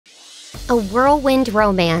A whirlwind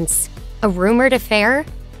romance, a rumored affair,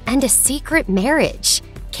 and a secret marriage.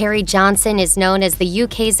 Carrie Johnson is known as the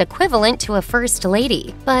UK's equivalent to a first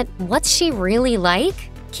lady. But what's she really like?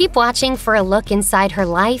 Keep watching for a look inside her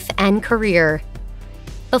life and career.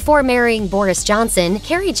 Before marrying Boris Johnson,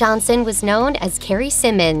 Carrie Johnson was known as Carrie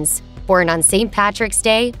Simmons, born on St. Patrick's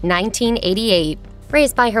Day, 1988.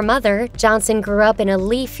 Raised by her mother, Johnson grew up in a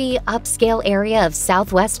leafy, upscale area of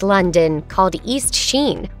southwest London called East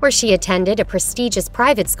Sheen, where she attended a prestigious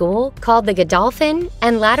private school called the Godolphin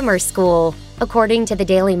and Latimer School, according to the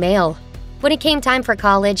Daily Mail. When it came time for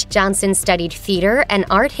college, Johnson studied theater and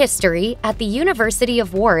art history at the University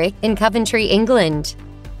of Warwick in Coventry, England.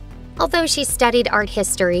 Although she studied art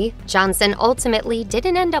history, Johnson ultimately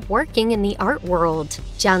didn't end up working in the art world.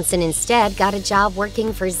 Johnson instead got a job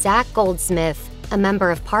working for Zach Goldsmith, a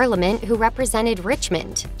member of parliament who represented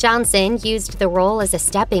Richmond. Johnson used the role as a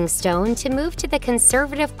stepping stone to move to the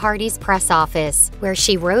Conservative Party's press office, where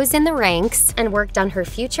she rose in the ranks and worked on her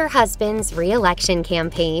future husband's re-election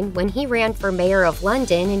campaign when he ran for mayor of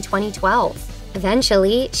London in 2012.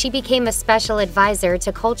 Eventually, she became a special advisor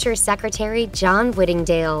to Culture Secretary John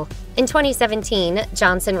Whittingdale. In 2017,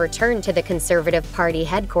 Johnson returned to the Conservative Party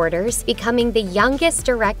headquarters, becoming the youngest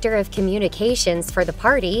director of communications for the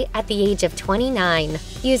party at the age of 29.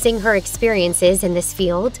 Using her experiences in this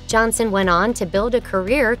field, Johnson went on to build a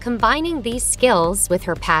career combining these skills with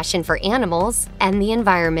her passion for animals and the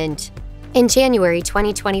environment. In January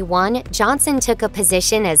 2021, Johnson took a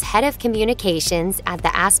position as head of communications at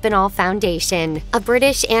the Aspinall Foundation, a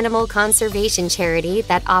British animal conservation charity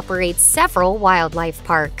that operates several wildlife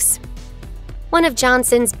parks. One of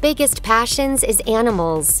Johnson's biggest passions is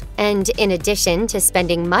animals, and in addition to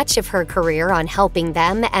spending much of her career on helping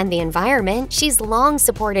them and the environment, she's long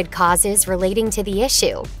supported causes relating to the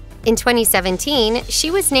issue. In 2017, she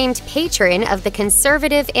was named patron of the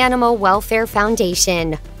Conservative Animal Welfare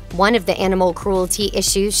Foundation. One of the animal cruelty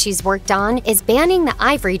issues she's worked on is banning the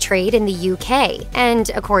ivory trade in the UK,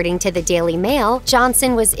 and according to the Daily Mail,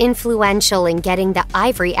 Johnson was influential in getting the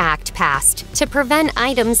Ivory Act passed to prevent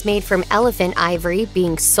items made from elephant ivory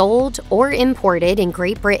being sold or imported in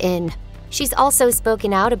Great Britain. She's also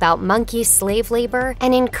spoken out about monkey slave labor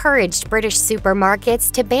and encouraged British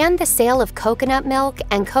supermarkets to ban the sale of coconut milk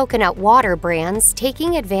and coconut water brands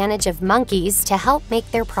taking advantage of monkeys to help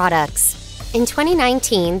make their products. In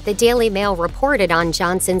 2019, the Daily Mail reported on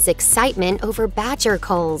Johnson's excitement over badger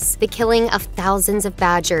culls, the killing of thousands of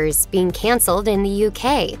badgers, being cancelled in the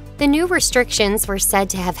UK. The new restrictions were said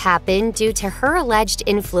to have happened due to her alleged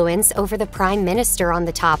influence over the Prime Minister on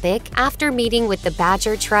the topic after meeting with the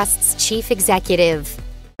Badger Trust's chief executive.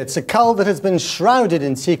 It's a cull that has been shrouded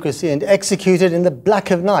in secrecy and executed in the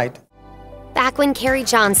black of night. Back when Carrie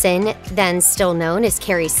Johnson, then still known as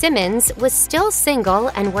Carrie Simmons, was still single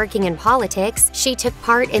and working in politics, she took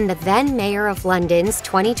part in the then Mayor of London's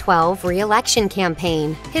 2012 re-election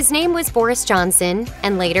campaign. His name was Boris Johnson,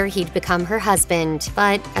 and later he'd become her husband.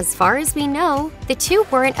 But as far as we know, the two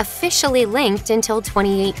weren't officially linked until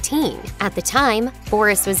 2018. At the time,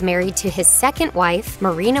 Boris was married to his second wife,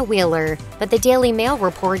 Marina Wheeler, but the Daily Mail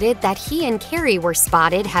reported that he and Carrie were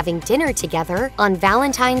spotted having dinner together on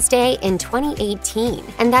Valentine's Day in 2018,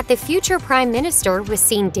 and that the future Prime Minister was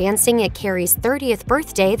seen dancing at Carrie's 30th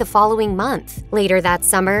birthday the following month. Later that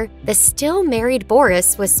summer, the still married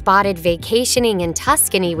Boris was spotted vacationing in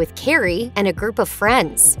Tuscany with Carrie and a group of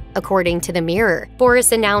friends, according to the Mirror.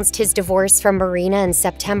 Boris announced his divorce from Marina in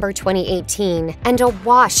September 2018, and a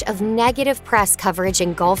wash of negative press coverage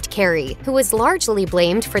engulfed Carrie, who was largely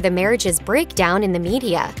blamed for the marriage's breakdown in the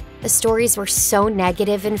media. The stories were so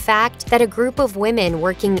negative, in fact, that a group of women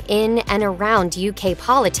working in and around UK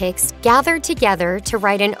politics gathered together to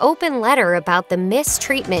write an open letter about the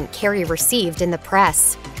mistreatment Carrie received in the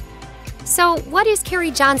press. So, what is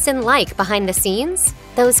Carrie Johnson like behind the scenes?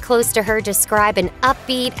 Those close to her describe an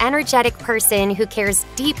upbeat, energetic person who cares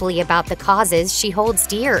deeply about the causes she holds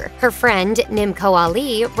dear. Her friend, Nimco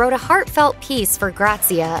Ali, wrote a heartfelt piece for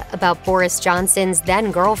Grazia about Boris Johnson's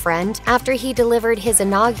then-girlfriend after he delivered his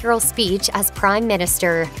inaugural speech as Prime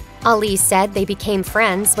Minister. Ali said they became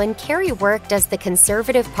friends when Carrie worked as the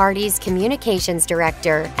Conservative Party's communications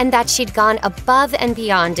director, and that she'd gone above and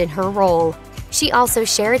beyond in her role. She also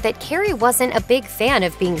shared that Carrie wasn't a big fan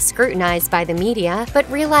of being scrutinized by the media, but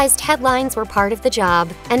realized headlines were part of the job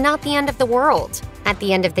and not the end of the world. At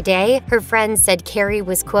the end of the day, her friends said Carrie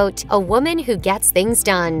was, quote, a woman who gets things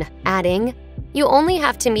done, adding, "You only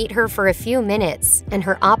have to meet her for a few minutes, and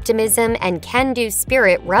her optimism and can-do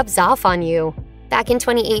spirit rubs off on you." Back in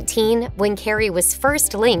 2018, when Carrie was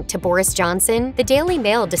first linked to Boris Johnson, the Daily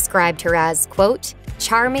Mail described her as, quote,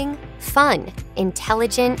 charming, fun,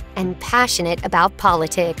 intelligent, and passionate about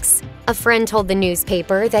politics. A friend told the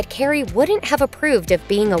newspaper that Carrie wouldn't have approved of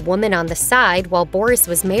being a woman on the side while Boris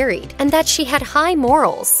was married, and that she had high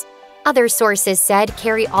morals. Other sources said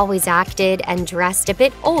Carrie always acted and dressed a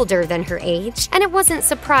bit older than her age, and it wasn't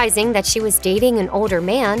surprising that she was dating an older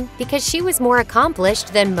man because she was more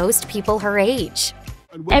accomplished than most people her age.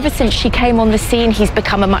 Ever since she came on the scene, he's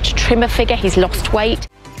become a much trimmer figure, he's lost weight.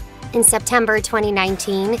 In September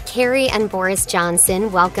 2019, Carrie and Boris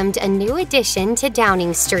Johnson welcomed a new addition to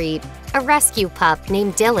Downing Street, a rescue pup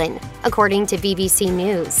named Dilyn, according to BBC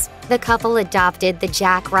News. The couple adopted the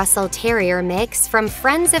Jack Russell Terrier mix from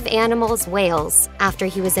Friends of Animals Wales after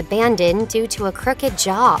he was abandoned due to a crooked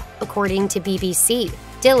jaw, according to BBC.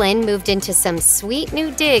 Dilyn moved into some sweet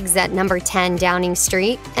new digs at number 10 Downing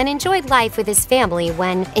Street and enjoyed life with his family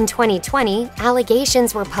when, in 2020,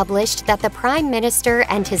 allegations were published that the Prime Minister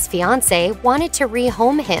and his fiancée wanted to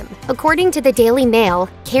rehome him. According to the Daily Mail,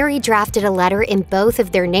 Carrie drafted a letter in both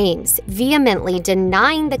of their names, vehemently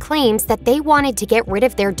denying the claims that they wanted to get rid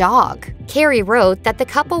of their dog. Carrie wrote that the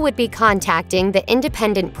couple would be contacting the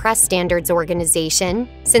Independent Press Standards Organization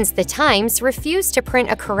since the Times refused to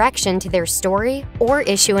print a correction to their story or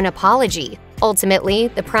issue an apology. Ultimately,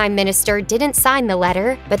 the Prime Minister didn't sign the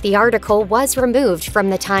letter, but the article was removed from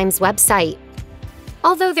the Times website.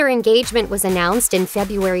 Although their engagement was announced in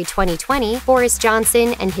February 2020, Boris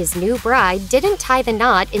Johnson and his new bride didn't tie the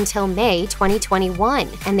knot until May 2021,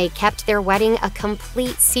 and they kept their wedding a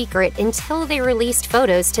complete secret until they released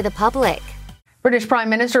photos to the public. British Prime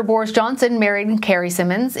Minister Boris Johnson married Carrie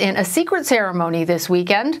Symonds in a secret ceremony this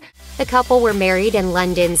weekend. The couple were married in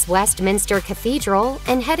London's Westminster Cathedral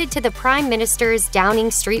and headed to the Prime Minister's Downing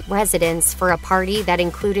Street residence for a party that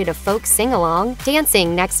included a folk sing-along,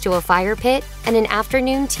 dancing next to a fire pit, and an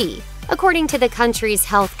afternoon tea. According to the country's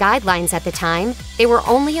health guidelines at the time, they were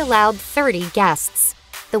only allowed 30 guests.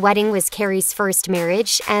 The wedding was Carrie's first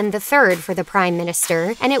marriage and the third for the Prime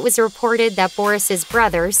Minister, and it was reported that Boris's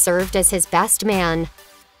brother served as his best man.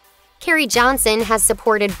 Carrie Johnson has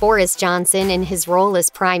supported Boris Johnson in his role as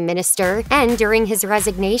Prime Minister and during his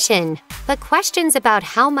resignation. But questions about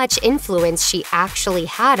how much influence she actually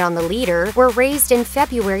had on the leader were raised in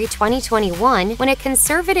February 2021 when a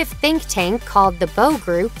conservative think tank called the Bow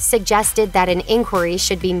Group suggested that an inquiry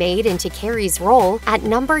should be made into Carrie's role at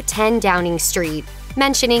number 10 Downing Street,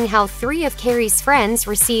 mentioning how 3 of Carrie's friends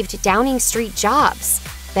received Downing Street jobs.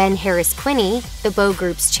 Ben Harris-Quinney, the Bow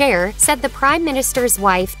Group's chair, said the Prime Minister's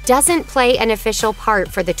wife doesn't play an official part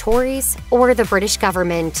for the Tories or the British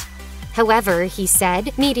government. However, he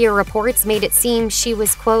said, media reports made it seem she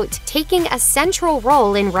was, quote, taking a central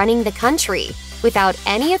role in running the country, without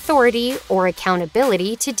any authority or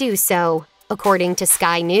accountability to do so, according to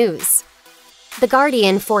Sky News. The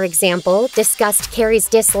Guardian, for example, discussed Carrie's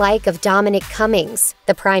dislike of Dominic Cummings,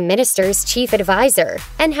 the Prime Minister's chief advisor,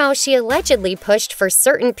 and how she allegedly pushed for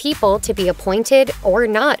certain people to be appointed or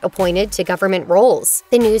not appointed to government roles.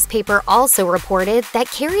 The newspaper also reported that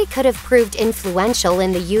Carrie could have proved influential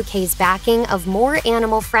in the UK's backing of more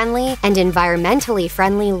animal-friendly and environmentally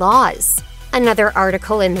friendly laws. Another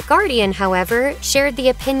article in The Guardian, however, shared the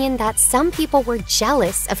opinion that some people were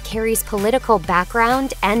jealous of Carrie's political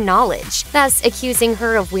background and knowledge, thus accusing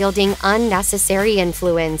her of wielding unnecessary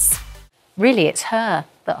influence. Really, it's her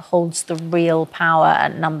that holds the real power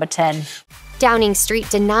at number 10. Downing Street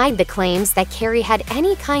denied the claims that Carrie had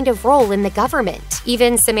any kind of role in the government.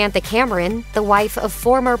 Even Samantha Cameron, the wife of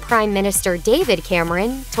former Prime Minister David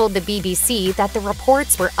Cameron, told the BBC that the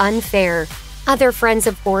reports were unfair. Other friends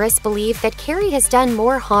of Boris believe that Carrie has done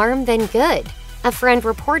more harm than good. A friend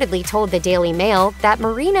reportedly told the Daily Mail that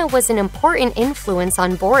Marina was an important influence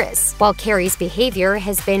on Boris, while Carrie's behavior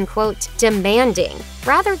has been, quote, demanding,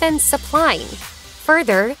 rather than supplying.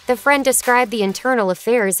 Further, the friend described the internal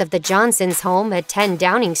affairs of the Johnsons' home at 10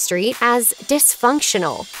 Downing Street as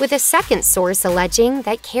dysfunctional, with a second source alleging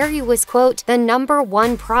that Carrie was, quote, the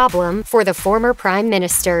 #1 problem for the former Prime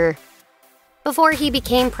Minister. Before he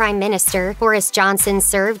became Prime Minister, Boris Johnson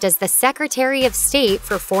served as the Secretary of State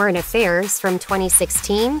for Foreign Affairs from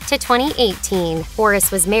 2016 to 2018.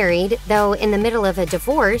 Boris was married, though in the middle of a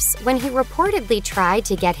divorce, when he reportedly tried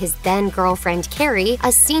to get his then-girlfriend Carrie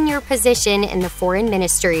a senior position in the Foreign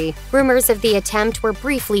Ministry. Rumors of the attempt were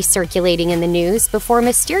briefly circulating in the news before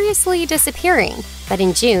mysteriously disappearing. But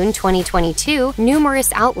in June 2022,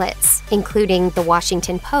 numerous outlets, including The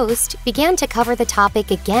Washington Post, began to cover the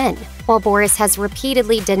topic again. While Boris Boris has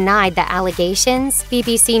repeatedly denied the allegations,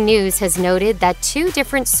 BBC News has noted that 2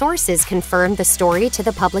 different sources confirmed the story to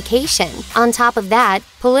the publication. On top of that,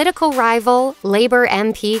 political rival Labour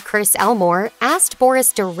MP Chris Elmore asked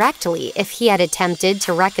Boris directly if he had attempted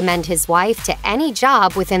to recommend his wife to any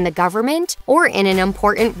job within the government or in an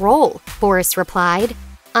important role. Boris replied,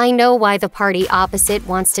 "I know why the party opposite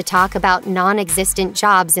wants to talk about non-existent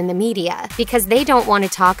jobs in the media, because they don't want to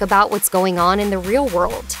talk about what's going on in the real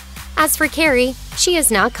world." As for Carrie, she has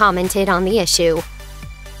not commented on the issue.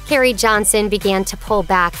 Carrie Johnson began to pull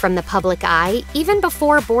back from the public eye even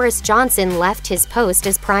before Boris Johnson left his post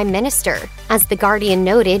as Prime Minister. As The Guardian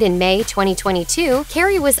noted in May 2022,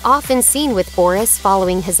 Carrie was often seen with Boris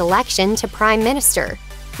following his election to Prime Minister,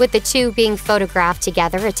 with the two being photographed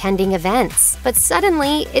together attending events. But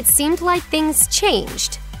suddenly, it seemed like things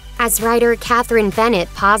changed. As writer Catherine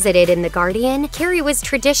Bennett posited in The Guardian, Carrie was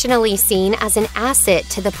traditionally seen as an asset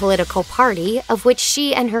to the political party of which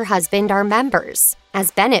she and her husband are members.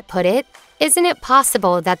 As Bennett put it, "Isn't it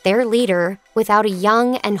possible that their leader, without a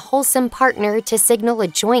young and wholesome partner to signal a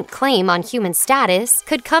joint claim on human status,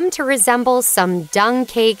 could come to resemble some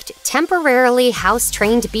dung-caked, temporarily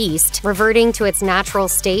house-trained beast reverting to its natural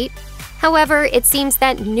state?" However, it seems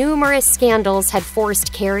that numerous scandals had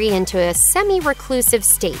forced Carrie into a semi-reclusive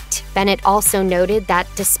state. Bennett also noted that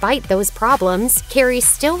despite those problems, Carrie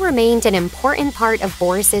still remained an important part of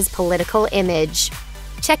Boris's political image.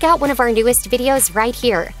 Check out one of our newest videos right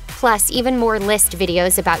here. Plus, even more list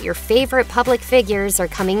videos about your favorite public figures are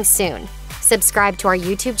coming soon. Subscribe to our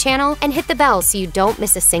YouTube channel and hit the bell so you don't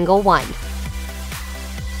miss a single one.